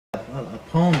a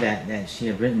poem that she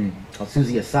had written called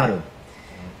Susie Asado.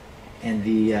 And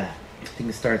I think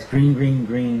it starts green, green,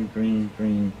 green, green,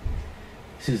 green,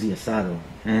 Susie Asado.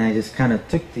 And I just kind of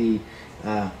took the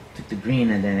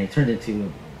green and then I turned it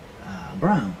to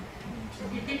brown.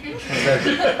 Repeated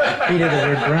the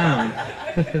word brown.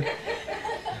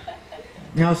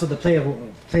 And also the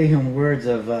play on words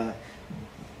of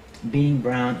being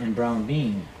brown and brown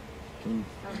being.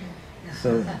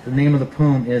 So the name of the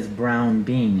poem is Brown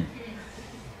Being.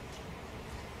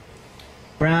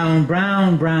 Brown,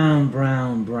 brown, brown,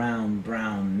 brown, brown,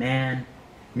 brown man,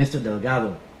 Mr.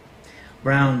 Delgado.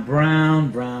 Brown, brown,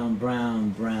 brown, brown,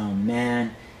 brown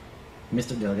man,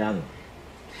 Mr. Delgado.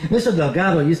 Mr.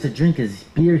 Delgado used to drink his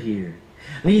beer here.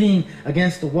 Leaning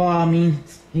against the wall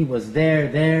means he was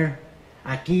there,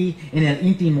 aquí, in el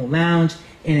íntimo lounge,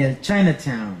 in el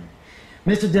Chinatown.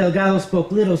 Mr. Delgado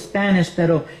spoke little Spanish,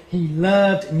 pero he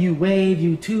loved New Wave,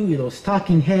 U2, those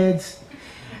talking heads.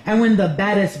 And when the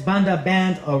baddest banda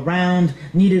band around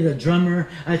needed a drummer,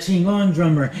 a chingon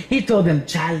drummer, he told them,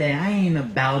 chale, I ain't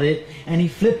about it. And he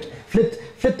flipped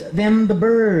them the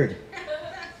bird.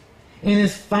 In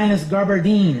his finest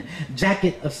gabardine,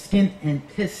 jacket of skin and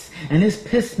piss. And his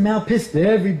piss smell pissed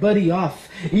everybody off,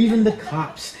 even the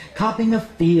cops, copping a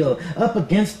feel up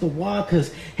against the wall,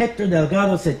 cause Hector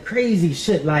Delgado said crazy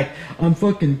shit like, I'm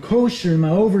fucking kosher,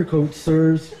 my overcoat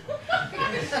serves.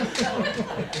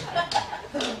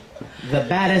 The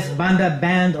baddest banda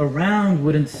band around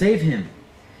wouldn't save him,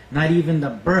 not even the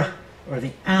brr or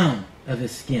the ounce of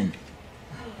his skin.